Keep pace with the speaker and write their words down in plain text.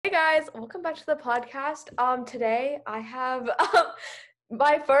guys, welcome back to the podcast. Today I have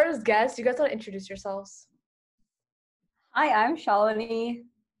my first guest. You guys want to introduce yourselves? Hi, I'm Shalini.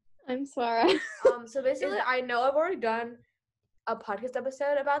 I'm Swara. So basically, I know I've already done a podcast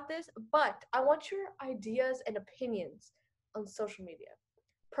episode about this, but I want your ideas and opinions on social media,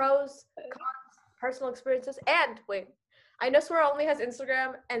 pros, cons, personal experiences, and wait, I know Swara only has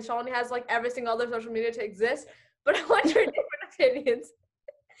Instagram and Shalini has like every single other social media to exist, but I want your different opinions.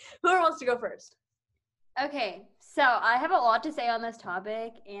 Who wants to go first? Okay, so I have a lot to say on this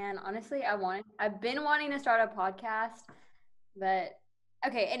topic, and honestly, I've been wanting to start a podcast, but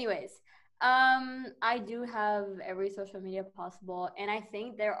okay, anyways. I do have every social media possible, and I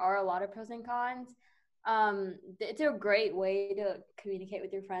think there are a lot of pros and cons. It's a great way to communicate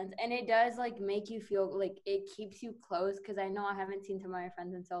with your friends, and it does like make you feel like it keeps you close, because I know I haven't seen some of my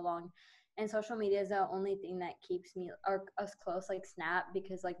friends in so long. And social media is the only thing that keeps me or us close, like Snap,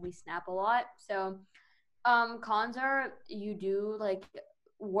 because like we snap a lot. So cons are, you do like,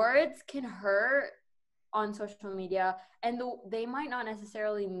 words can hurt on social media, and they might not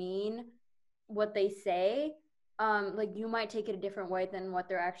necessarily mean what they say. Like you might take it a different way than what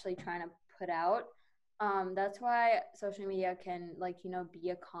they're actually trying to put out. That's why social media can, like, be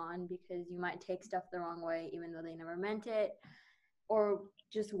a con, because you might take stuff the wrong way even though they never meant it, or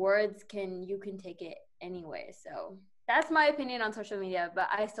just words you can take it anyway. So that's my opinion on social media, but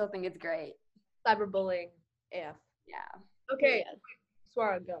I still think it's great. Cyberbullying. AF. Yeah. Okay. Yes.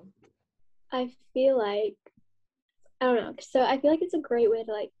 Swara, go. I feel like, I don't know. So I feel like it's a great way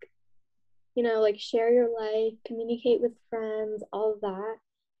to like share your life, communicate with friends, all of that.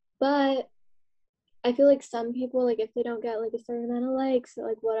 But I feel like some people, like if they don't get like a certain amount of likes or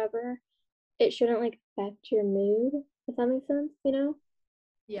like whatever, it shouldn't like affect your mood, if that makes sense,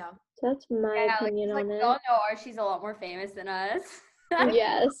 Yeah. So that's my opinion on we it. all know Archie's a lot more famous than us.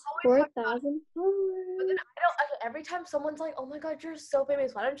 Yes, 4,000 But followers. then every time someone's like, "Oh my God, you're so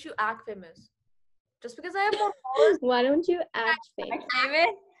famous. Why don't you act famous?" Just because I have more followers, Why don't you act famous?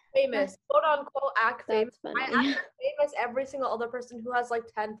 famous, quote unquote, act famous. That's I funny. act famous every single other person who has like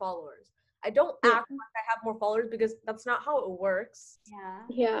 10 followers. I don't Yeah. act like I have more followers, because that's not how it works.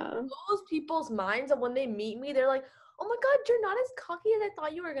 Yeah. Those people's minds, and when they meet me, they're like, "Oh my God, you're not as cocky as I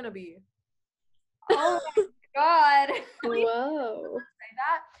thought you were gonna be." Oh my God. Whoa. Say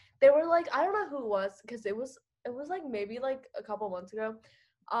that, they were like, I don't know who it was, because it was like maybe like a couple months ago,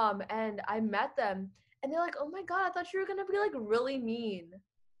 and I met them, and they're like, "Oh my God, I thought you were gonna be like really mean."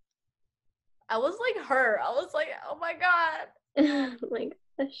 I was like her. I was like, "Oh my God." Oh my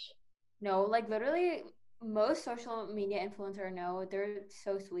gosh. No, like literally most social media influencer, no, they're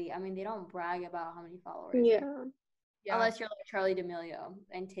so sweet. I mean, they don't brag about how many followers. Yeah. Yeah. Unless you're like Charlie D'Amelio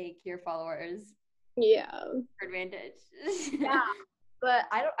and take your followers Yeah. for advantage. Yeah. But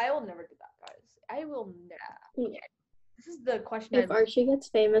I will never do that, guys. I will never. Yeah. This is the question. If Archie gets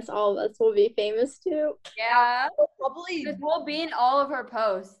famous, all of us will be famous too. Yeah. Probably. Because we'll be in all of her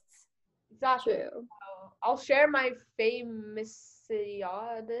posts. Exactly. True. I'll share my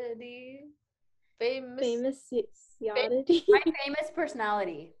famous-iodity. Famous. My famous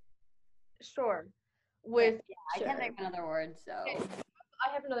personality. Sure. With Yeah, I can't think of another word, so. Okay.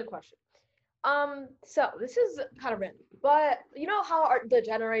 I have another question. So this is kind of random, but you know how the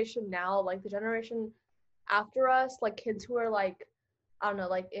generation now, like the generation after us, like kids who are like, I don't know,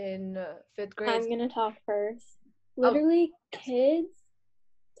 like in 5th grade. I'm gonna talk first. Literally, kids.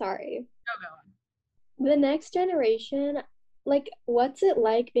 Sorry. No, go on. The next generation, like, what's it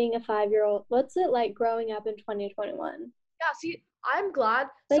like being a 5-year-old? What's it like growing up in 2021? Yeah, see, I'm glad.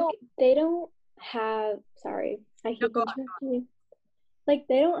 Like, So they don't have. Sorry, I keep go on. interrupting you. Like,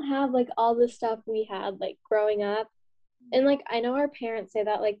 they don't have like all the stuff we had like growing up, and like I know our parents say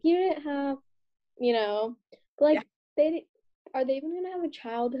that like you didn't have, but like are they even gonna have a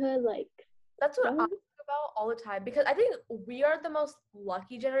childhood? Like, that's what I think about all the time, because I think we are the most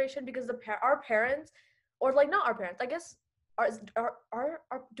lucky generation, because our parents, or like not our parents, I guess,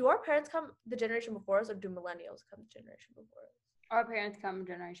 do our parents come the generation before us, or do millennials come the generation before us? Our parents come a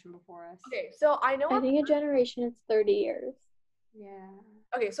generation before us. Okay, so I know. I think a generation is 30 years. Yeah.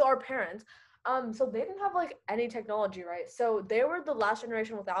 Okay, so our parents, so they didn't have like any technology, right? So they were the last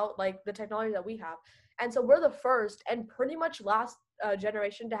generation without like the technology that we have, and so we're the first and pretty much last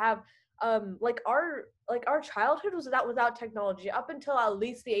generation to have like our childhood was without technology up until at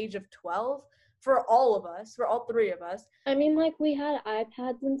least the age of 12 for all of us, for all three of us. I mean, like we had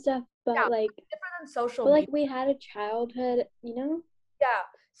iPads and stuff, but Yeah, like different than social but media. like we had a childhood, Yeah.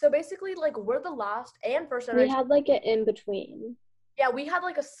 So basically, like we're the last and first we generation. had like an in between. Yeah, we had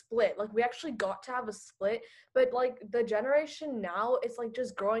like a split. Like we actually got to have a split, but like the generation now, it's like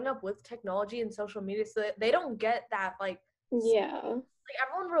just growing up with technology and social media, so they don't get that Yeah. like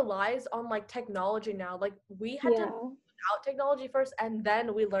everyone relies on like technology now. Like we had to Yeah. out technology first and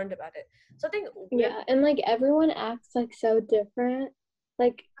then we learned about it. So I think Yeah. And like everyone acts like so different.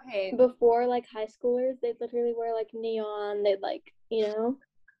 Like Okay. before, like high schoolers, they'd literally wear like neon. They'd like,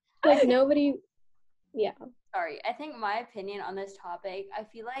 like nobody. Yeah. Sorry. I think my opinion on this topic, I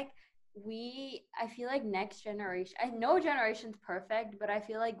feel like next generation, I know generation's perfect, but I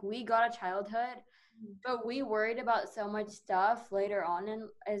feel like we got a childhood, but we worried about so much stuff later on and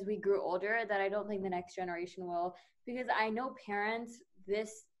as we grew older that I don't think the next generation will. Because I know parents,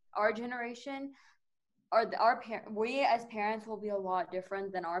 our generation, we as parents will be a lot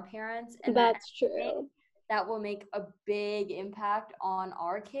different than our parents, and That's true. that will make a big impact on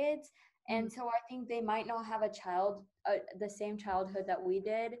our kids. And so I think they might not have the same childhood that we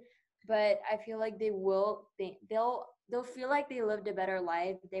did, but I feel like they'll feel like they lived a better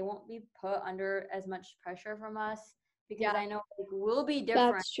life. They won't be put under as much pressure from us because Yeah. I know like, we'll be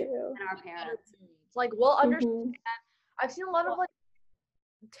different That's true. than our parents. like we'll understand. Mhm. I've seen a lot of like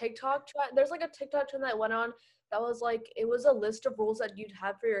TikTok trend. There's like a TikTok trend that went on that was like it was a list of rules that you'd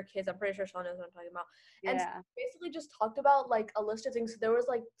have for your kids. I'm pretty sure Sean knows what I'm talking about. And so Yeah. basically just talked about like a list of things. So there was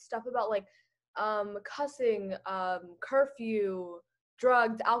like stuff about like cussing, curfew,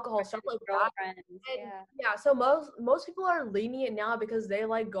 drugs, alcohol, stuff like that. Girlfriends. And Yeah. yeah, so most people are lenient now because they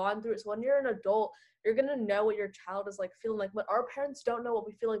like gone through it. So when you're an adult, you're gonna know what your child is like feeling like. But our parents don't know what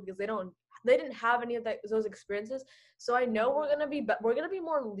we feel like because they didn't have any of those experiences. So I know we're gonna be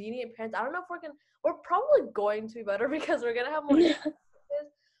more lenient parents. I don't know if we're probably going to be better because we're gonna have more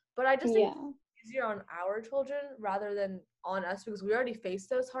experiences. But I just think Yeah. it's easier on our children rather than on us because we already faced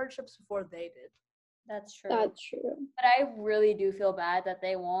those hardships before they did. That's true. That's true. But I really do feel bad that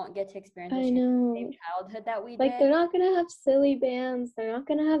they won't get to experience I the know. same childhood that we Like did. they're not gonna have silly bands. They're not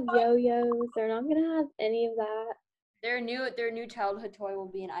gonna have yo-yos. They're not gonna have any of that. Their new childhood toy will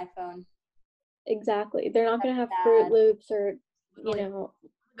be an iPhone. Exactly. They're not gonna have Sad. Fruit Loops or Literally. know.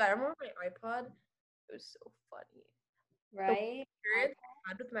 God, I remember my iPod. It was so funny. Right? Experience I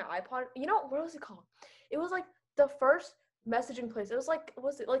had with my iPod. You know what was it called? It was like the first messaging place. It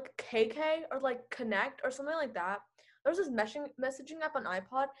was it like KK or like Connect or something like that. There was this messaging app on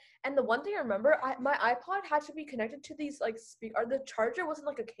iPod, and the one thing I remember, my iPod had to be connected to these like or the charger wasn't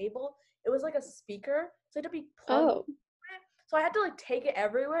like a cable. It was like a speaker, so it had to be plugged. Oh. So I had to like take it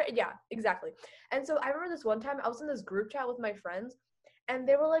everywhere. Yeah, exactly. And so I remember this one time I was in this group chat with my friends, and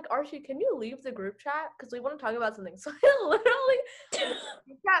they were like, Archie, can you leave the group chat? Because we want to talk about something. So I literally left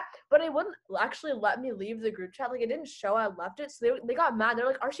the group chat, but it wouldn't actually let me leave the group chat. Like it didn't show I left it. So they got mad. They're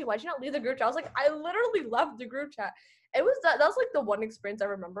like, Archie, why'd you not leave the group chat? I was like, I literally left the group chat. It was that was like the one experience I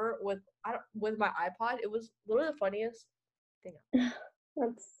remember with my iPod. It was literally the funniest thing.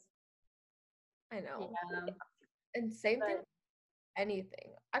 That's I know. Yeah. And same thing But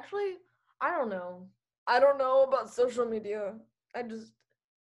anything. Actually, I don't know. I don't know about social media. I just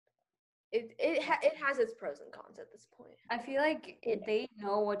it has its pros and cons at this point. I feel like they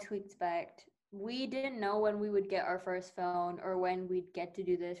know what to expect. We didn't know when we would get our first phone or when we'd get to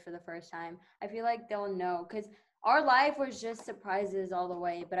do this for the first time. I feel like they'll know because our life was just surprises all the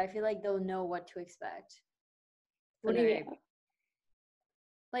way, but I feel like they'll know what to expect. From the very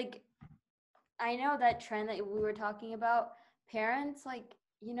like I know that trend that we were talking about, parents like,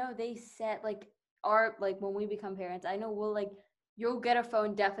 they set like when we become parents, I know we'll like you'll get a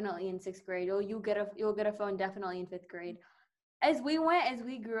phone definitely in 6th grade. Or you'll get a phone definitely in 5th grade. As we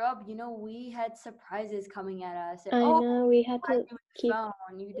grew up, we had surprises coming at us. I know we had to keep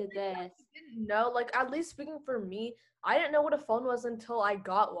phone, you did this. I didn't know, like at least speaking for me, I didn't know what a phone was until I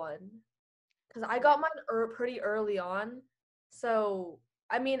got one. Because I got mine pretty early on. So,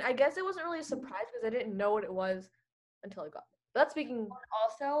 I mean, I guess it wasn't really a surprise because I didn't know what it was until I got it. But that's speaking.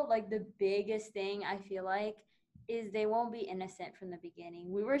 Also, like the biggest thing I feel like is they won't be innocent from the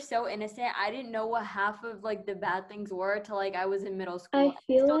beginning. We were so innocent. I didn't know what half of like the bad things were till like I was in middle school. I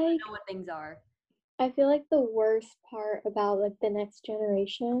feel still like don't know what things are. I feel like the worst part about like the next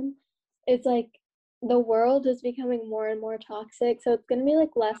generation is like the world is becoming more and more toxic, so it's gonna be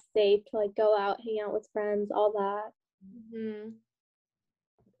like less safe to like go out, hang out with friends, all that. Mm-hmm.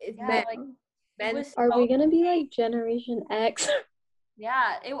 Yeah, like men, are we gonna be like Generation X?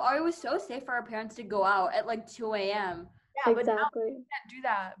 Yeah, it was so safe for our parents to go out at like 2 a.m. Yeah, but now Exactly. we can't do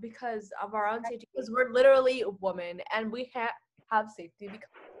that because of our own safety. Because we're literally women, and we can't have safety because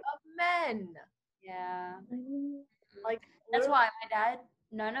of men. Yeah. Like That's why my dad,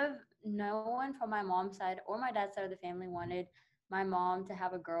 no one from my mom's side or my dad's side of the family wanted my mom to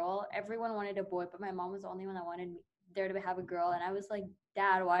have a girl. Everyone wanted a boy, but my mom was the only one that wanted there to have a girl. And I was like,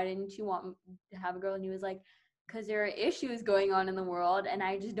 Dad, why didn't you want to have a girl? And he was like, because there are issues going on in the world, and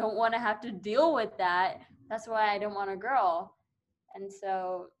I just don't want to have to deal with that. That's why I don't want a girl. And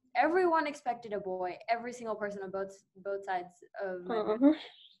so everyone expected a boy. Every single person on both sides of my family.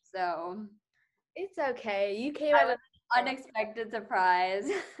 So It's okay. You came I out was unexpected surprise.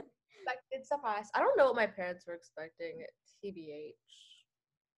 expected surprise. I don't know what my parents were expecting. TBH.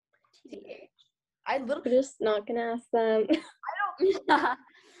 I literally We're just not gonna ask them.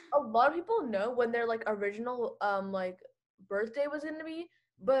 a lot of people know when their like original like birthday was gonna be,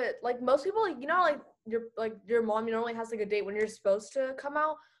 but like most people like like your mom normally has like a date when you're supposed to come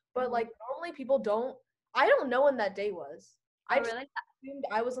out, but like normally people don't. I don't know when that day was. I just Really? assumed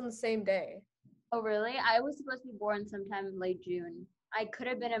I was on the same day. Oh, really? I was supposed to be born sometime in late June. I could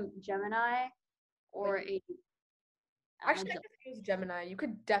have been a Gemini or a. Actually, I guess he was a Gemini. You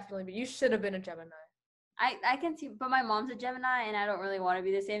could definitely be. You should have been a Gemini. I can see, but my mom's a Gemini, and I don't really want to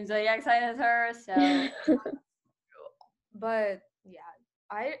be the same zodiac sign as her. So But yeah,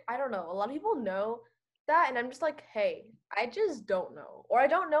 I don't know. A lot of people know that, and I'm just like, hey, I just don't know, or I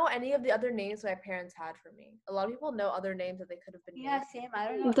don't know any of the other names my parents had for me. A lot of people know other names that they could have been. yeah, named. same. I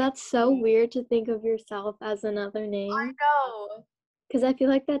don't know. That's so weird to think of yourself as another I name. know. Because I feel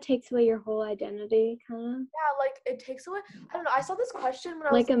like that takes away your whole identity, kind of. Yeah, like it takes away. I don't know. I saw this question when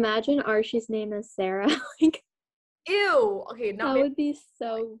I Like, was imagine Archie's name is Sarah. Like, ew. Okay, not that maybe. would be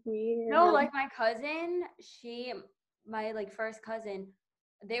so weird. No, like my cousin, my like first cousin,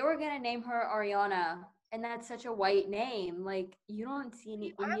 they were gonna name her Ariana, and that's such a white name. Like you don't see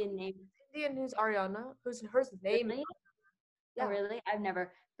any Indian name. Indian who's Ariana, who's her name. Really? Yeah. Oh, really? I've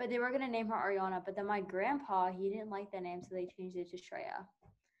never. But they were gonna name her Ariana, but then my grandpa, he didn't like that name, so they changed it to Shreya.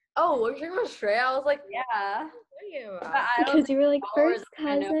 Oh, we're talking about Shreya. I was like, Yeah. what are you But about? I don't Because you were like, followers first are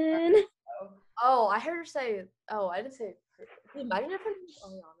gonna know her. cousin. Oh, I heard her say. Oh, I didn't say. Her. Imagine if her name was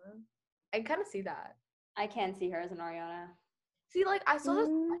Ariana. I can kind of see that. I can't see her as an Ariana. See, like I saw this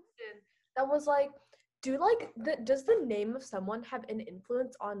question that was like, does the name of someone have an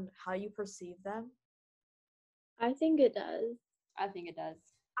influence on how you perceive them? I think it does. I think it does.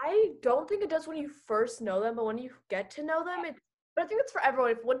 I don't think it does when you first know them, but when you get to know them, it. But I think it's for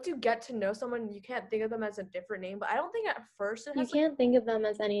everyone. If once you get to know someone, you can't think of them as a different name. But I don't think at first it You has. can't think of them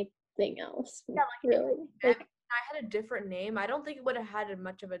as anything else. Yeah, like, really. If I had a different name, I don't think it would have had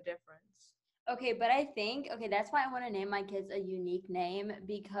much of a difference. Okay, but I think that's why I want to name my kids a unique name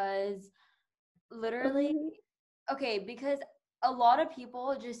because literally because a lot of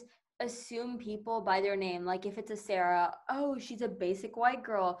people just assume people by their name. Like if it's a Sarah, oh, she's a basic white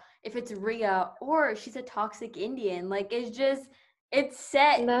girl. If it's Ria, or she's a toxic Indian. Like it's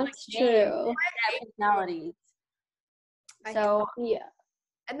set. That's like, names, true. set personalities. I So Yeah.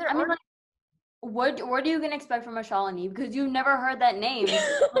 And there I mean, are like, what are you gonna expect from a Shalini? Because you've never heard that name.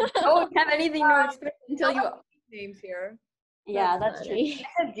 You don't have anything to expect until you. names here. Yeah, That's that's funny. true.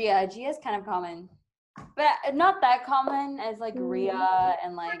 Except Gia. Gia's kind of common, but not that common as like Ria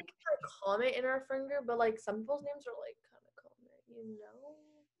and like. Comment in our friend group, but like some people's names are like kind of common, you know.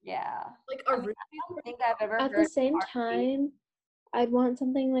 Yeah. Like I mean, I don't think I've ever At heard the same Archie. time, I'd want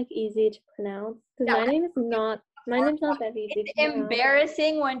something like easy to pronounce because Yeah, my name's not that easy It's to pronounce.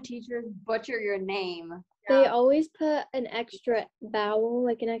 embarrassing when teachers butcher your name. They Yeah. always put an extra vowel,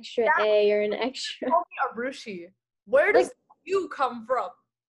 like an extra A or an extra. Call me Arushi. Where does you come from?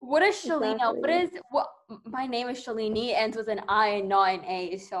 What is Shalina? Exactly. My name is Shalini, ends with an I, not an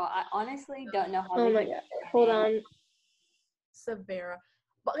A. So I honestly don't know how. Oh my god! Hold on. Severa.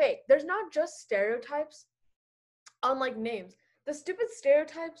 But okay, there's not just stereotypes on like names. The stupid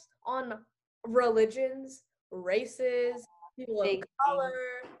stereotypes on religions, races, people of Big color.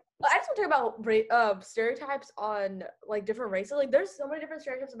 I just want to talk about stereotypes on like different races. Like there's so many different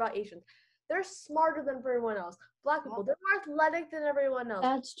stereotypes about Asians. They're smarter than everyone else. Black people, they're more athletic than everyone else.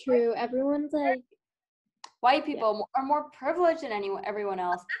 That's true. Everyone's like, White people are more privileged than everyone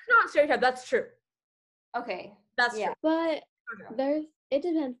else. That's not a stereotype. That's true. Okay. That's Yeah. true. but it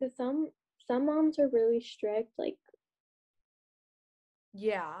depends because some moms are really strict, like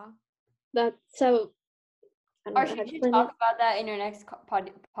Yeah. that. So I don't know Archie, how to you should explain talk it. about that in your next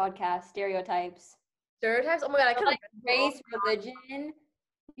podcast. Stereotypes, Stereotypes? Oh my god, I could like race, religion.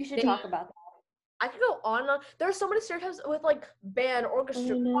 You should talk about that. I could go on and on. There are so many stereotypes with like band,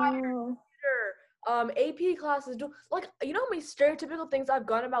 orchestra, choir, theater, AP classes. Like you know how many stereotypical things I've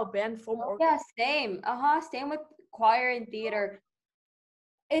gone about band, film, orchestra. Yeah, same. Same with choir and theater.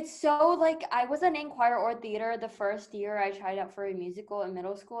 It's so like I wasn't in choir or theater the first year I tried out for a musical in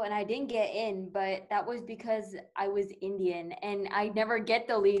middle school and I didn't get in, but that was because I was Indian and I never get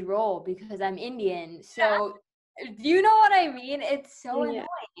the lead role because I'm Indian. So do you know what I mean? It's so Yeah.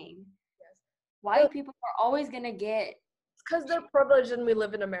 annoying. Yes. White people are always gonna get. It's because they're privileged and we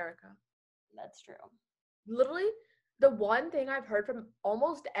live in America. That's true. Literally, the one thing I've heard from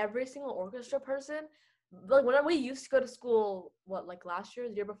almost every single orchestra person, like when we used to go to school, like last year,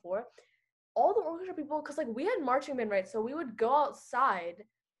 the year before, all the orchestra people, because like we had marching band, right? So we would go outside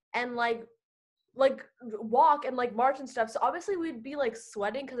and like walk and like march and stuff. So obviously we'd be like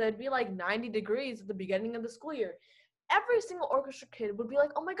sweating because it'd be like 90 degrees at the beginning of the school year. Every single orchestra kid would be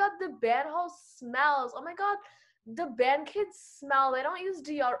like, "Oh my god, the band hall smells. Oh my god, the band kids smell. They don't use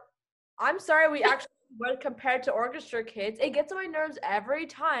deodorant." I'm sorry, we actually were compared to orchestra kids. It gets on my nerves every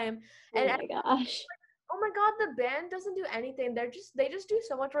time. Oh And my gosh. oh my god, the band doesn't do anything. They just do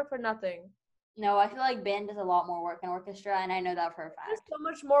so much work for nothing. No, I feel like band does a lot more work in orchestra, and I know that for a There's fact. so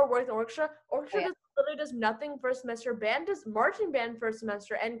much more work than orchestra. Orchestra Oh, yeah. literally does nothing first semester. Band does marching band first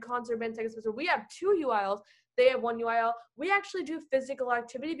semester and concert band second semester. We have 2 UILs. They have 1 UIL. We actually do physical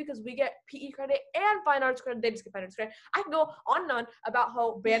activity because we get PE credit and fine arts credit. They just get fine arts credit. I can go on and on about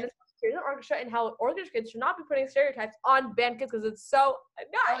how band is superior to orchestra and how orchestra kids should not be putting stereotypes on band kids because it's so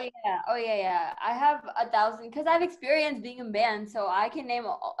Oh annoying. yeah, oh yeah. I have 1,000 because I've experienced being in band, so I can name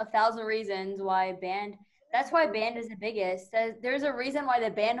 1,000 reasons why band. That's why band is the biggest. There's a reason why the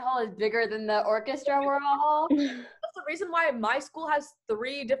band hall is bigger than the orchestra hall. That's the reason why my school has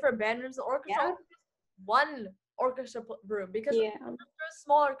 3 different band rooms. The orchestra Yeah. only has 1 orchestra room because Yeah. orchestra is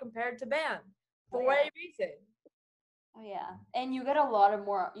smaller compared to band for yeah. a reason. Oh yeah, and you get a lot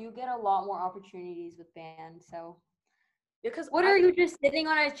more opportunities with band. So Because what are you just sitting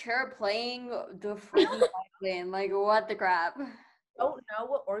on a chair playing the freaking violin? Like what the crap? don't know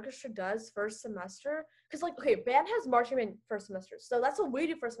what orchestra does first semester. Because like, okay, band has marching band first semester, so that's what we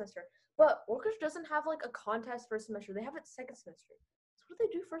do first semester. But orchestra doesn't have like a contest first semester. They have it second semester. So what do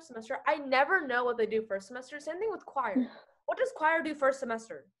they do first semester? I never know what they do first semester. Same thing with choir. What does choir do first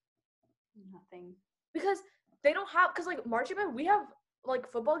semester? Nothing. Because they don't have, because like marching band, we have like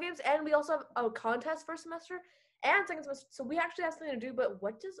football games and we also have a contest first semester and second semester. So we actually have something to do. But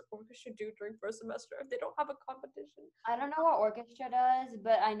what does orchestra do during first semester if they don't have a competition? I don't know what orchestra does,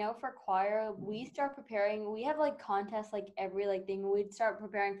 but I know for choir, we start preparing. We have like contests like every like thing. We'd start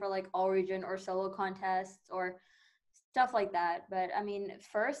preparing for like all region or solo contests or stuff like that. But I mean,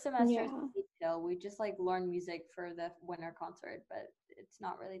 first semester is Yeah. pretty chill. We just like learn music for the winter concert, but it's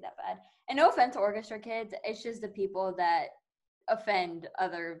not really that bad. And no offense to orchestra kids, it's just the people that offend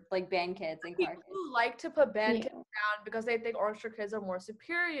other like band kids and choir People kids. who like to put band Yeah. kids down because they think orchestra kids are more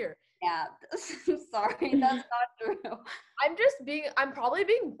superior. Yeah, sorry, that's not true. I'm probably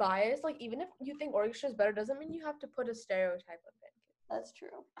being biased. Like, even if you think orchestra is better, doesn't mean you have to put a stereotype on band kids. That's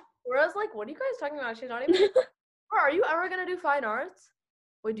true. Whereas, like, what are you guys talking about? She's not even. Or are you ever gonna do fine arts?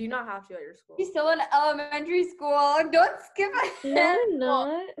 Wait, do you not have to at your school? He's still in elementary school. Don't skip No, ahead. I'm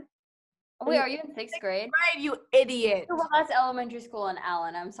not. Wait, are you in 6th grade? Right, you idiot. Well, that's elementary school in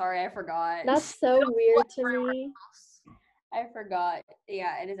Allen. I'm sorry, I forgot. That's so weird to me. I forgot.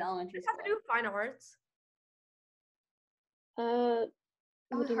 Yeah, it is elementary You have to school. do fine arts. What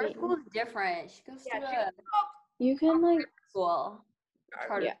do you Her mean? school is different. She goes Yeah, to she- a You can like school.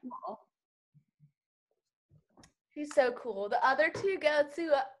 Charter Yeah. school. She's so cool. The other two go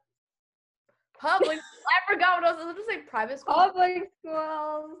to public. I forgot what I was supposed to say. Private school. Public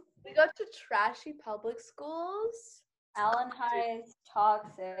schools. We go to trashy public schools. Allen High is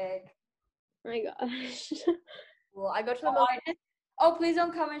toxic. oh my gosh. Well, I go to the Oh, most. please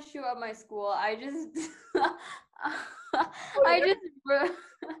don't come and shoot up my school. I just you're- I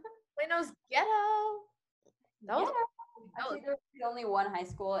Plano's ghetto. That was. Actually, there's only one high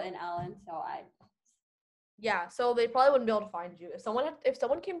school in Allen, so Yeah, so they probably wouldn't be able to find you. If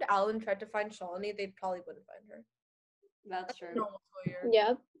someone came to Allen and tried to find Shalini, they probably wouldn't find her. that's true. Normal school year.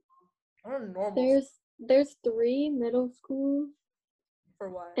 Yep. Not a normal. There's 3 middle schools For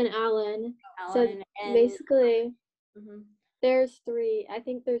what? in Allen. Allen and Basically, Mm-hmm. there's 3. I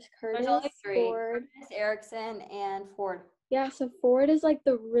think there's there's Curtis, only 3. Ford. Curtis, Erickson, and Ford. Yeah, so Ford is like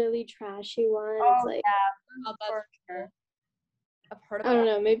the really trashy one. Oh, It's like Oh, that's For true. sure. I've heard of I don't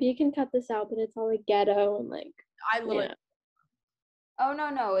that. know, maybe you can cut this out, but it's all like ghetto and like I literally. yeah. Oh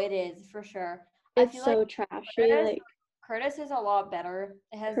no, it is for sure. I It's feel so like trashy. Curtis- Like Curtis is a lot better.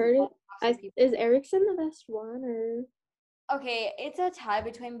 It has Curtis, lots of people. is Erickson the best one or Okay, it's a tie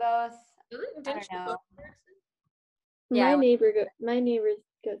between both. Didn't you know. go to Erickson? Yeah, my neighbor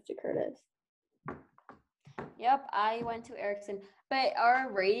goes to Curtis. Yep, I went to Erickson, but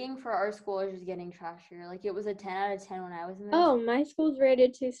our rating for our school is just getting trashier. Like it was a 10 out of 10 when I was in middle Oh, school. my school's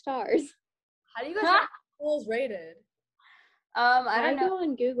rated 2 stars. How do you guys have schools rated? I don't know. go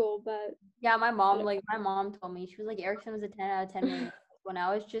on Google, but Yeah, my mom told me, she was like, Erickson was a 10 out of 10 when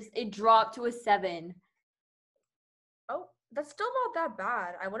I was just, it dropped to a 7. Oh, that's still not that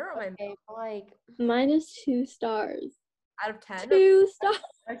bad. I wonder what my Okay, but, like mine is 2 stars. out of 10. 2 stars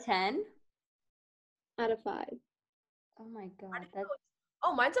a 10. out of 5. Oh my I god, didn't that's know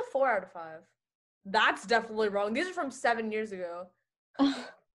Oh, mine's a 4 out of 5. That's definitely wrong. These are from 7 years ago.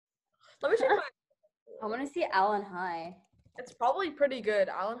 Let me check my. I want to see Allen High. It's probably pretty good.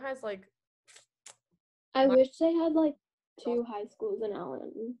 Allen High's like. I My- wish they had like 2 high schools in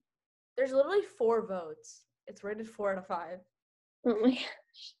Allen. There's literally 4 votes. It's rated 4 out of 5. Oh my gosh.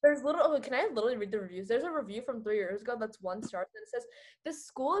 There's can I literally read the reviews? There's a review from 3 years ago that's 1 star, and it says, "This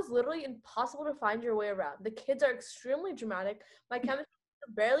school is literally impossible to find your way around. The kids are extremely dramatic. My chemistry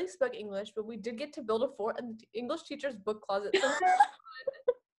teacher barely spoke English, but we did get to build a fort in the English teacher's book closet."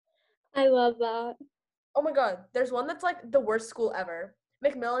 I love that. Oh my god, there's one that's like the worst school ever.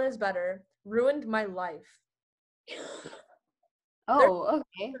 Macmillan is better. Ruined my life. Oh,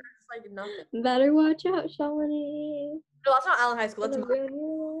 okay. It's like nothing. Better watch out, Shalini. No, that's not Allen High School. That's Gonna ruin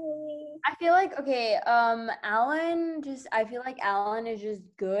your life. I feel like I feel like Allen is just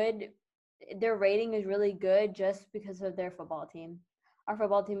good. Their rating is really good just because of their football team. Our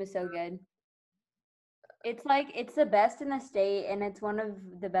football team is so good. It's like it's the best in the state and it's one of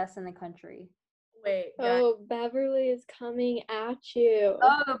the best in the country. Wait, guys. Oh, Beverly is coming at you.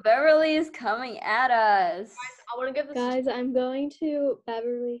 Oh, Beverly is coming at us. I want to give this Guys, I'm going to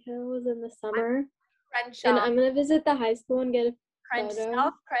Beverly Hills in the summer, Crenshaw. and I'm gonna visit the high school and get a photo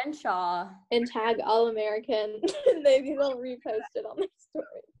South Crenshaw. and tag All American. Maybe they'll repost it on their story.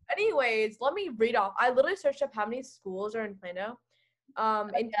 Anyways, let me read off. I literally searched up how many schools are in Plano.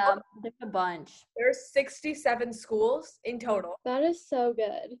 In total, There's a bunch. there's 67 schools in total. That is so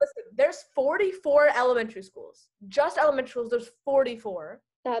good. Listen, there's 44 elementary schools. Just elementary schools, there's 44.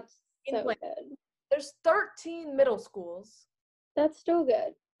 That's In so Plano. good. There's 13 middle schools. That's still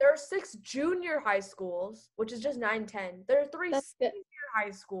good. There are 6 junior high schools, which is just 9, 10. There are 3 That's good. senior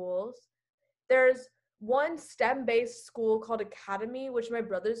high schools. There's 1 STEM-based school called Academy, which my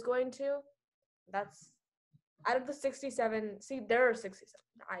brother's going to. That's out of the 67. See, there are 67.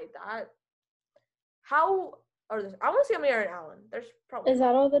 How are this? I want to see how many are in Allen. There's probably. Is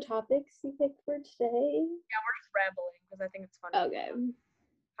that all the topics you picked for today? Yeah, we're just rambling because I think it's fun. Okay.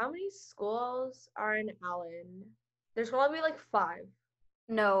 How many schools are in Allen? There's probably like 5.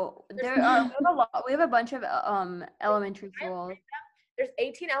 No, there are. We have a lot. We have a bunch of elementary schools. There's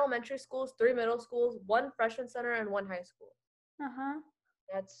 18 elementary schools, 3 middle schools, 1 freshman center, and 1 high school.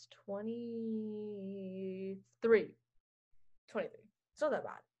 That's 23. 23. It's not that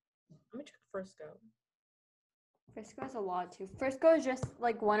bad. Let me check Frisco. Frisco is a lot too. Frisco is just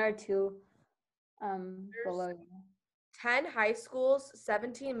like 1 or 2 below you. 10 high schools,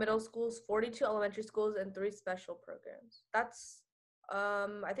 17 middle schools, 42 elementary schools, and 3 special programs. That's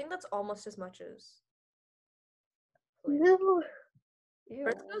I think that's almost as much as Plano. No. Ew.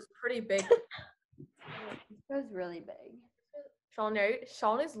 Frisco's pretty big. Frisco's really big.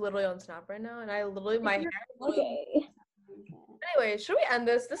 Shawnee's literally on Snap right now, and I literally my hair. Okay. Anyway, should we end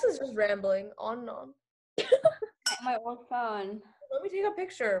this? This is just rambling on and on. My old phone. Let me take a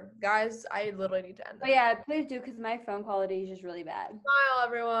picture, guys. I literally need to end But this. yeah, please do because my phone quality is just really bad. Smile,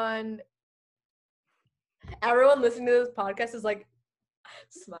 everyone. Everyone listening to this podcast is like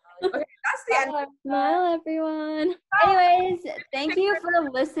smiling. Okay, that's the end. Smile, everyone. Anyways, thank you for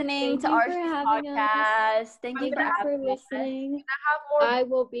listening Thank to you our for having us. podcast. Thank you I'm for gonna Thanks for having us. listening. Have more. I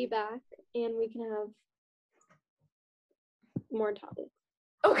will be back, and we can have more topics.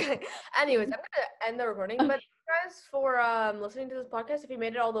 Okay. Anyways, I'm gonna end the recording. But thank you guys for listening to this podcast. If you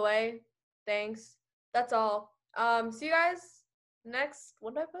made it all the way, thanks. That's all. See you guys next.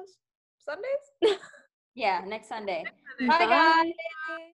 What did I post? Sundays. Yeah, next Sunday. Bye, guys. Bye.